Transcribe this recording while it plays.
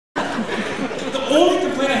The only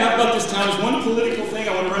complaint I have about this town is one political thing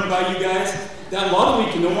I want to run by you guys. That law that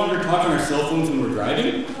we can no longer talk on our cell phones when we're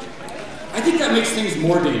driving. I think that makes things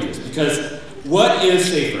more dangerous because what is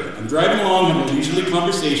safer? I'm driving along having a leisurely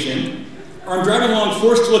conversation, or I'm driving along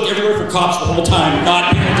forced to look everywhere for cops the whole time,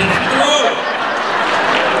 not paying attention to the road.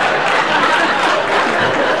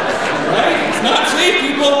 Right? It's not safe,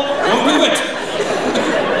 people. Don't do it.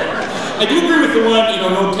 I do agree with the one,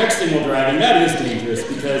 no texting while driving. That is dangerous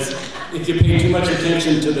because if you pay too much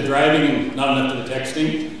attention to the driving and not enough to the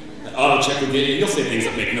texting, the auto check will get you. You'll say things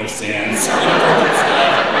that make no sense.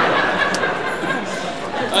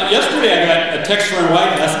 Yesterday I got a text from my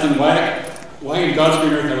wife asking why in God's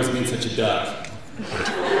green earth I was being such a duck.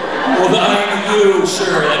 Well, the IU,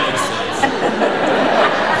 sure, that makes sense.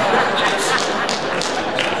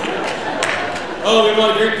 Oh, we have a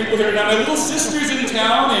lot of great people here now. My little sister's in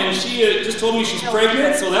town, and she just told me she's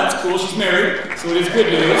pregnant, so that's cool. She's married, so it is good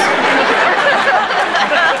news.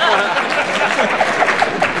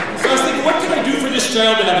 So I was thinking, what can I do for this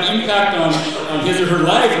child to have an impact on his or her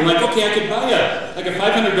life? I'm like, okay, I could buy a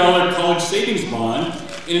 $500 college savings bond.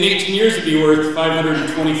 In 18 years, it'd be worth $524.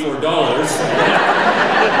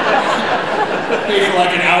 Pay for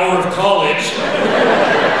like an hour of college.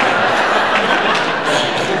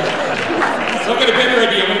 So I've got a better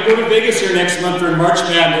idea. I'm going to go to Vegas here next month for March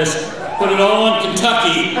Madness, put it all on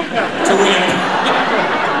Kentucky to win.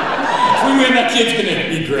 If we win, that kid's going to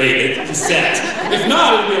be great. It's a set. If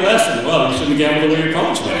not, it'll be a lesson. Well, you shouldn't gamble away your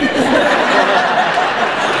college money.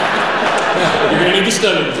 You're going to need to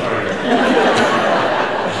study this harder.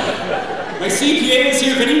 My CPA is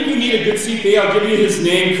here. If any of you need a good CPA, I'll give you his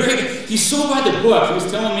name. Craig, he's so by the book. He was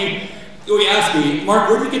telling me, he asked me, Mark,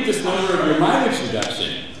 where did you get this number of your mileage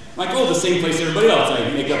reduction? I'm like, oh, the same place everybody else. I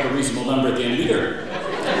make up a reasonable number at the end of the year.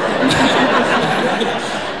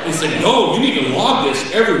 He said, no, you need to log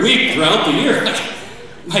this every week throughout the year.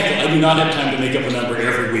 Michael, I do not have time to make up a number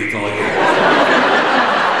every week all year.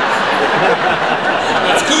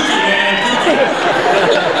 That's kooky, man, kooky.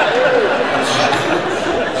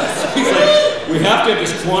 He's like, we have to have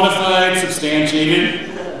this quantified, substantiated.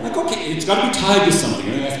 I'm like, okay, it's got to be tied to something.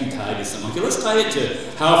 It has to be tied to something. Okay, let's tie it to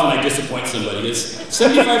how often I disappoint somebody. Is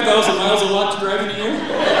 75,000 miles a lot to drive in a year?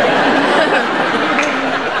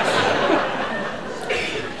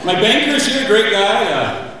 My banker's here, great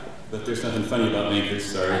guy. But there's nothing funny about bankers,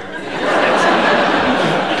 sorry.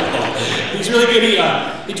 He's really good.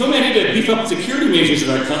 He told me I need to beef up security measures in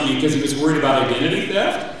our company because he was worried about identity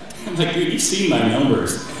theft. I'm like, dude, you've seen my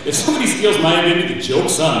numbers. If somebody steals my identity, the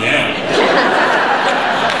joke's on them.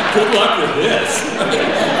 Good luck with this.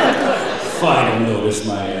 Fine, I'll notice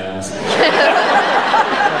my ass.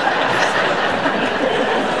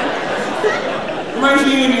 Reminds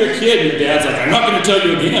me when you're a kid and your dad's like, I'm not going to tell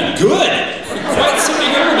you again. Good! Quite something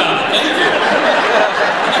to hear about it. Thank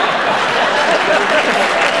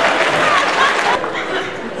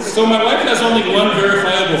you. So my wife has only one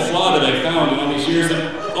verifiable flaw that I've found in all these years.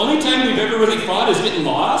 The only time we've ever really fought is getting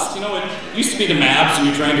lost. It used to be the maps and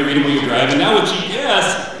you're trying to read them while you're driving. Now with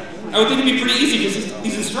GPS, I would think it'd be pretty easy because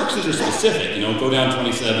these instructions are specific. Go down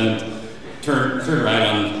 27th, turn right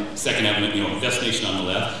on 2nd Avenue, destination on the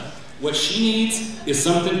left. What she needs is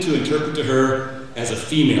something to interpret to her as a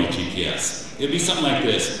female GPS. It'd be something like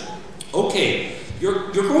this. Okay, you're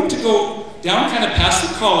going to go down kind of past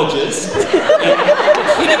the colleges, and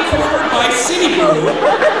hit a corner by City Brew,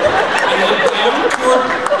 and then down toward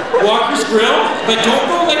Walker's Grill, but don't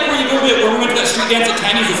go like where we went to that street dance at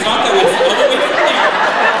Tiny's. It's not that way, it's the other way from there.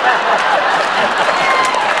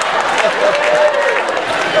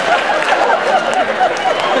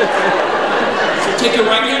 So take a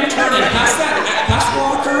right-hand turn and past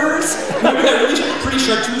Walker's. Remember that really pretty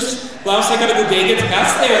chartreuse blouse I got at Bodega's?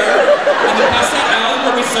 Past there, and then past that alley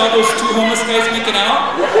where we saw those two homeless guys making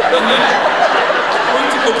out, and then going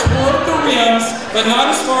to go toward the rims, but not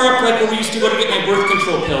as far up like where we used to go to get my birth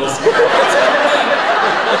control pills. It's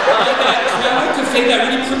that Travel Cafe, that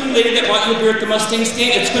really pretty lady that bought you a beer at the Mustang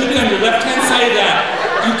State, it's going to be on your left-hand side of that.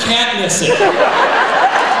 You can't miss it.